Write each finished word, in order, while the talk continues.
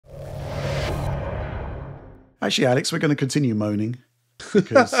Actually, Alex, we're going to continue moaning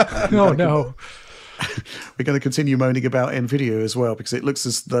because oh no. We're going to continue moaning about Nvidia as well, because it looks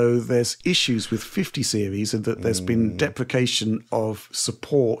as though there's issues with 50 series and that there's been deprecation of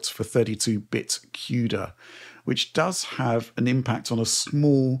support for 32-bit CUDA, which does have an impact on a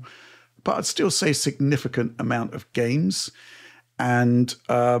small, but I'd still say significant amount of games. And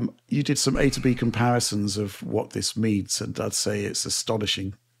you did some A to B comparisons of what this means, and I'd say it's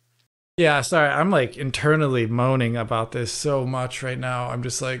astonishing. Yeah, sorry, I'm like internally moaning about this so much right now. I'm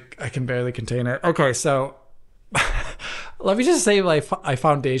just like, I can barely contain it. Okay, so let me just say, like, I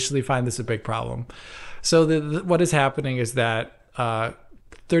foundationally find this a big problem. So what is happening is that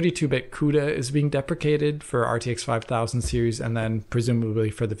 32-bit CUDA is being deprecated for RTX 5000 series, and then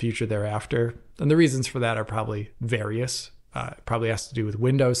presumably for the future thereafter. And the reasons for that are probably various. Probably has to do with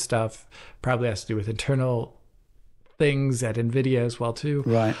Windows stuff, probably has to do with internal things at Nvidia as well too.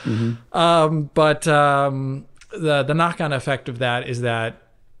 Right. But the knock-on effect of that is that,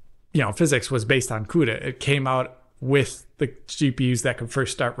 you know, PhysX was based on CUDA. It came out with the GPUs that could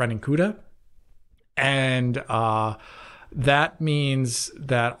first start running CUDA, and that means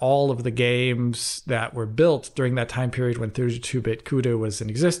that all of the games that were built during that time period when 32-bit CUDA was in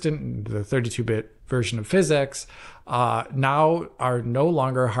existence, the 32-bit version of PhysX, now are no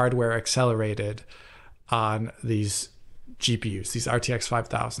longer hardware accelerated on these GPUs, these RTX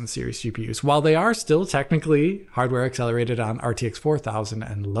 5000 series GPUs, while they are still technically hardware accelerated on RTX 4000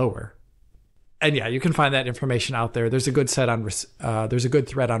 and lower. And yeah, you can find that information out there. There's a good thread on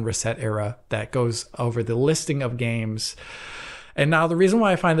Reset Era that goes over the listing of games. And now the reason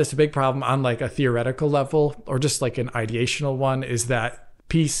why I find this a big problem on like a theoretical level, or just like an ideational one, is that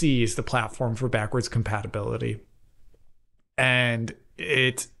PC is the platform for backwards compatibility, and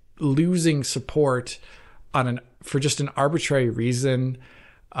it's losing support for just an arbitrary reason,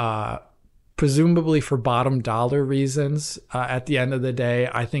 presumably for bottom dollar reasons, at the end of the day,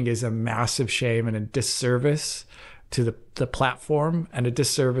 I think is a massive shame and a disservice to the platform and a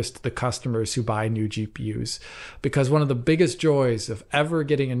disservice to the customers who buy new GPUs. Because one of the biggest joys of ever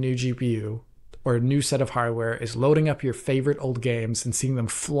getting a new GPU or a new set of hardware is loading up your favorite old games and seeing them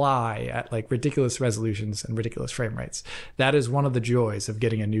fly at like ridiculous resolutions and ridiculous frame rates. That is one of the joys of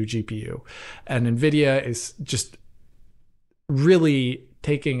getting a new GPU. And Nvidia is just really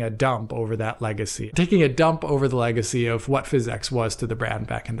taking a dump over that legacy, taking a dump over the legacy of what PhysX was to the brand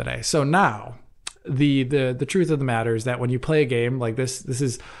back in the day. So now the truth of the matter is that when you play a game like this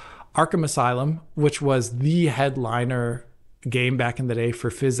is Arkham Asylum, which was the headliner game back in the day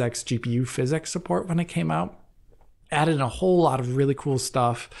for PhysX GPU PhysX support when it came out, added a whole lot of really cool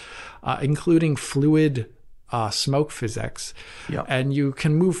stuff, including fluid smoke PhysX. Yep. And you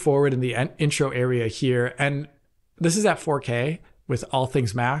can move forward in the intro area here, and this is at 4K with all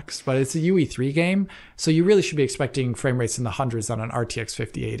things max, but it's a UE3 game, so you really should be expecting frame rates in the hundreds on an RTX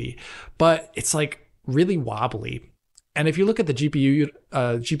 5080. But it's like really wobbly. And if you look at the GPU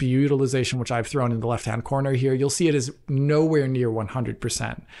utilization, which I've thrown in the left-hand corner here, you'll see it is nowhere near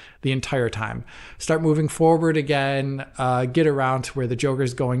 100% the entire time. Start moving forward again, get around to where the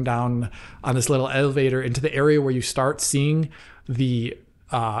Joker's going down on this little elevator into the area where you start seeing the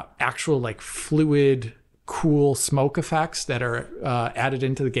actual like fluid, cool smoke effects that are added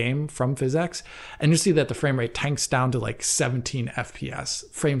into the game from PhysX. And you see that the frame rate tanks down to like 17 FPS.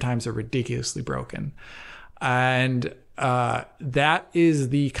 Frame times are ridiculously broken. And that is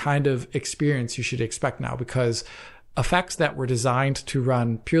the kind of experience you should expect now, because effects that were designed to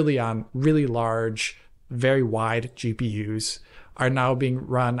run purely on really large, very wide GPUs are now being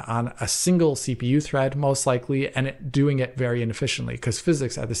run on a single CPU thread, most likely, and doing it very inefficiently, because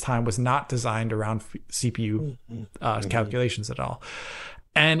PhysX at this time was not designed around CPU calculations at all.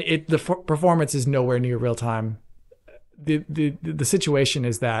 And the performance is nowhere near real time. The situation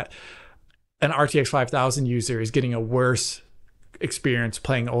is that an RTX 5000 user is getting a worse experience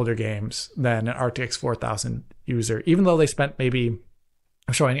playing older games than an RTX 4000 user, even though they spent maybe,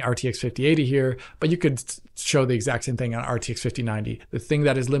 I'm showing the RTX 5080 here, but you could show the exact same thing on RTX 5090. The thing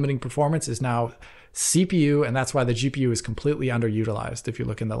that is limiting performance is now CPU, and that's why the GPU is completely underutilized if you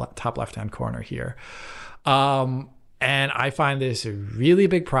look in the top left-hand corner here. And I find this a really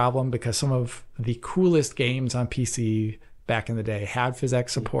big problem because some of the coolest games on PC back in the day had PhysX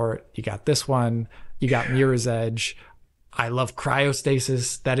support. You got this one, you got Mirror's Edge. I love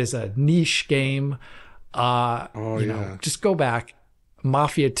Cryostasis. That is a niche game. Just go back.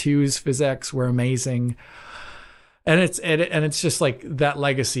 Mafia 2's PhysX were amazing. And it's just like that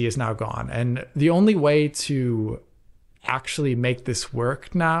legacy is now gone. And the only way to actually make this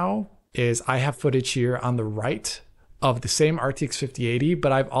work now is I have footage here on the right of the same RTX 5080,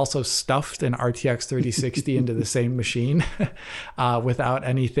 but I've also stuffed an RTX 3060 into the same machine without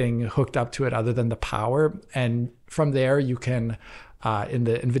anything hooked up to it other than the power. And from there, you can, in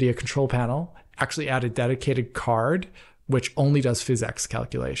the NVIDIA control panel, actually add a dedicated card, which only does PhysX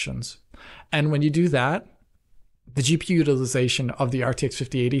calculations. And when you do that, the GPU utilization of the RTX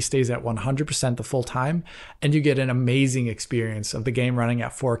 5080 stays at 100% the full time, and you get an amazing experience of the game running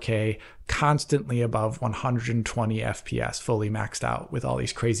at 4K, constantly above 120 FPS, fully maxed out with all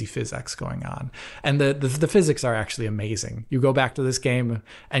these crazy PhysX going on. And the physics are actually amazing. You go back to this game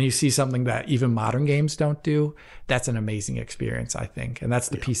and you see something that even modern games don't do. That's an amazing experience, I think. And that's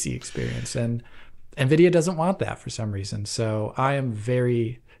the PC experience. And NVIDIA doesn't want that for some reason. So I am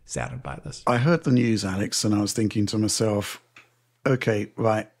very saddened by this. I heard the news, Alex, and I was thinking to myself, okay,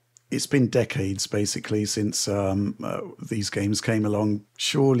 right, it's been decades basically since these games came along.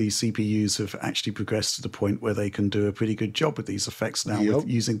 Surely CPUs have actually progressed to the point where they can do a pretty good job with these effects now with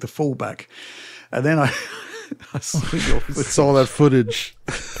using the fallback. And then I saw your it's all that footage.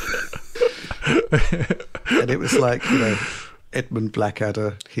 And it was like, you know, Edmund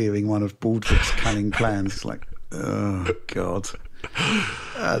Blackadder hearing one of Baldrick's cunning plans. It's like, oh, God.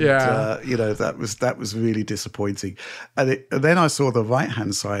 And, you know, that was really disappointing. And then I saw the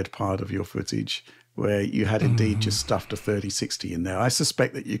right-hand side part of your footage where you had indeed just stuffed a 3060 in there. I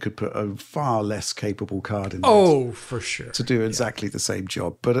suspect that you could put a far less capable card in there. Oh, for sure. To do exactly the same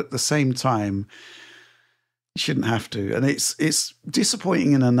job. But at the same time, you shouldn't have to. And it's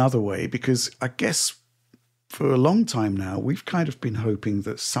disappointing in another way, because I guess for a long time now, we've kind of been hoping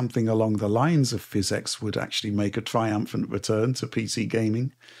that something along the lines of PhysX would actually make a triumphant return to PC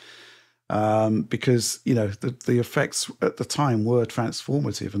gaming. Because, you know, the effects at the time were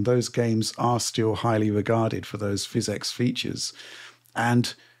transformative, and those games are still highly regarded for those PhysX features.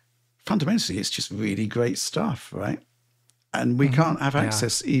 And fundamentally, it's just really great stuff, right? And we can't have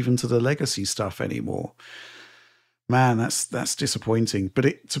access even to the legacy stuff anymore. Man, that's disappointing.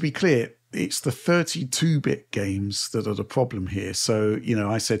 But to be clear, it's the 32-bit games that are the problem here. So, you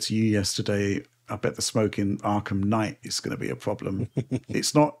know, I said to you yesterday, I bet the smoke in Arkham Knight is going to be a problem.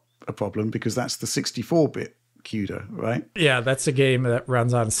 It's not a problem because that's the 64-bit CUDA, right? Yeah, that's a game that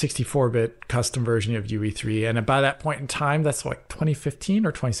runs on a 64-bit custom version of UE3. And by that point in time, that's like 2015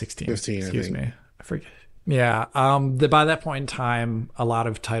 or 2016? 15, excuse me. I forget. Yeah. By that point in time, a lot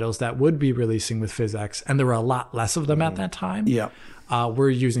of titles that would be releasing with PhysX, and there were a lot less of them at that time, were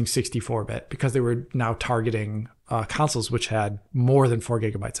using 64-bit because they were now targeting consoles which had more than 4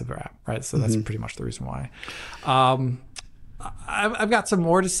 gigabytes of RAM, right? So that's pretty much the reason why. I've got some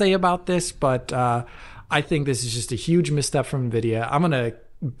more to say about this, but I think this is just a huge misstep from NVIDIA. I'm going to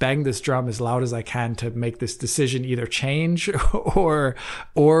bang this drum as loud as I can to make this decision either change or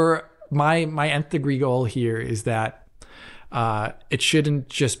my nth degree goal here is that it shouldn't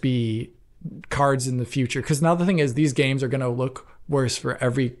just be cards in the future. Because now the thing is, these games are going to look worse for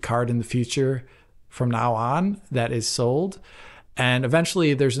every card in the future from now on that is sold. And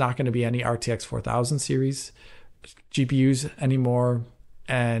eventually there's not going to be any RTX 4000 series GPUs anymore.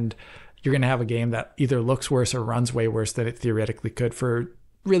 And you're going to have a game that either looks worse or runs way worse than it theoretically could for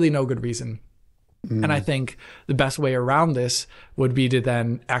really no good reason. And I think the best way around this would be to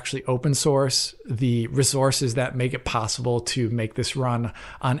then actually open source the resources that make it possible to make this run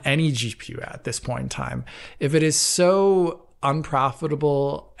on any GPU at this point in time. If it is so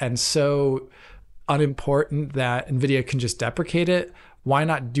unprofitable and so unimportant that NVIDIA can just deprecate it, why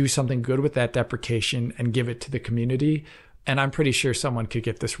not do something good with that deprecation and give it to the community? And I'm pretty sure someone could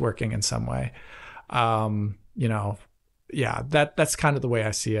get this working in some way. You know, yeah, that's kind of the way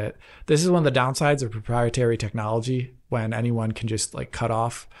I see it. This is one of the downsides of proprietary technology, when anyone can just like cut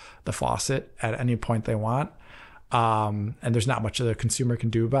off the faucet at any point they want. And there's not much the consumer can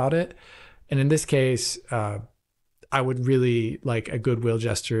do about it. And in this case, I would really like a goodwill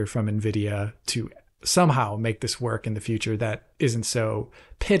gesture from NVIDIA to somehow make this work in the future that isn't so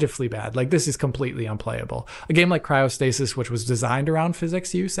pitifully bad. Like, this is completely unplayable. A game like Cryostasis, which was designed around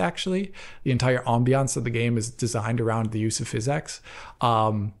PhysX use, actually, the entire ambiance of the game is designed around the use of PhysX.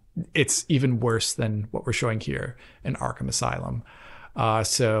 It's even worse than what we're showing here in Arkham Asylum.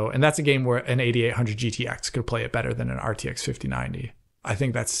 And that's a game where an 8800 GTX could play it better than an RTX 5090. I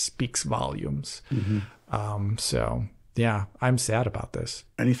think that speaks volumes. So yeah, I'm sad about this.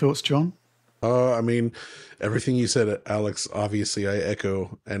 Any thoughts, John? I mean, everything you said, Alex, obviously I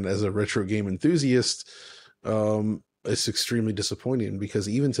echo. And as a retro game enthusiast, it's extremely disappointing, because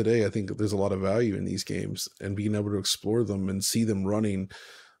even today, I think there's a lot of value in these games, and being able to explore them and see them running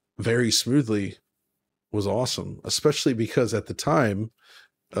very smoothly was awesome, especially because at the time,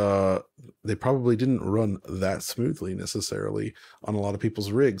 they probably didn't run that smoothly necessarily on a lot of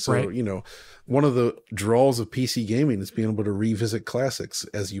people's rigs. So, Right. you know, one of the draws of PC gaming is being able to revisit classics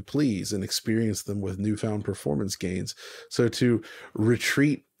as you please and experience them with newfound performance gains. So to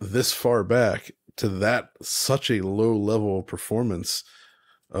retreat this far back to that such a low level of performance,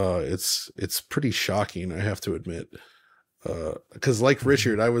 it's pretty shocking, I have to admit. Because like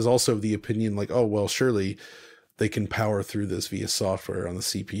Richard, I was also of the opinion like, oh, well, surely they can power through this via software on the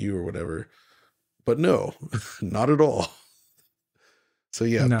CPU or whatever. But no, not at all. So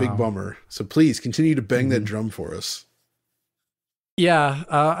yeah, No. big bummer. So please continue to bang that drum for us. Yeah,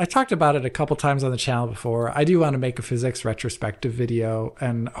 I talked about it a couple times on the channel before. I do want to make a PhysX retrospective video,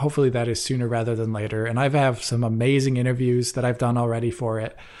 and hopefully that is sooner rather than later. And I have some amazing interviews that I've done already for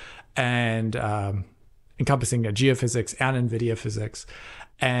it, and encompassing geophysics and Nvidia physics.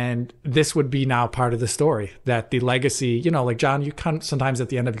 And this would be now part of the story, that the legacy, you know, like John, you come sometimes at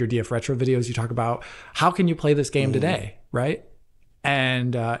the end of your DF retro videos, you talk about how can you play this game today, right?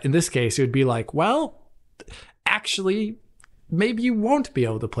 And in this case, it would be like, well, actually, maybe you won't be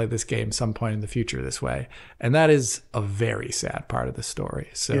able to play this game some point in the future this way. And that is a very sad part of the story.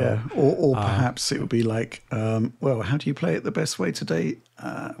 So yeah, or perhaps it would be like, well, how do you play it the best way today?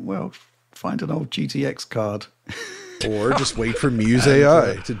 Well, find an old GTX card. Or just wait for Muse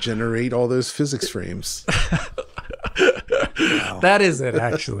AI to generate all those physics frames. Wow. That is it,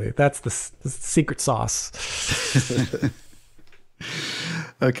 actually. That's the secret sauce.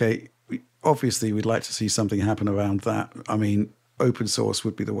 Okay. Obviously, we'd like to see something happen around that. I mean, open source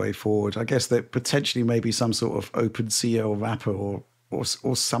would be the way forward. I guess there potentially may be some sort of OpenCL wrapper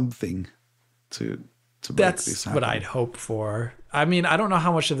or something to make That's this happen. what I'd hope for. I mean, I don't know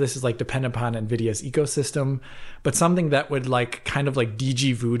how much of this is like dependent upon NVIDIA's ecosystem, but something that would like kind of like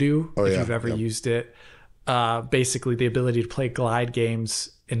DG Voodoo, if you've ever used it. Basically, the ability to play glide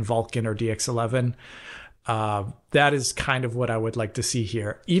games in Vulkan or DX11. That is kind of what I would like to see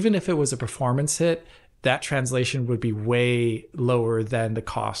here. Even if it was a performance hit, that translation would be way lower than the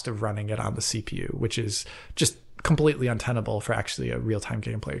cost of running it on the CPU, which is just completely untenable for actually a real-time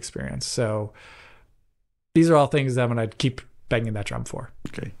gameplay experience. So these are all things that I'm going to keep banging that drum for.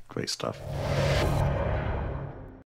 Okay, great stuff.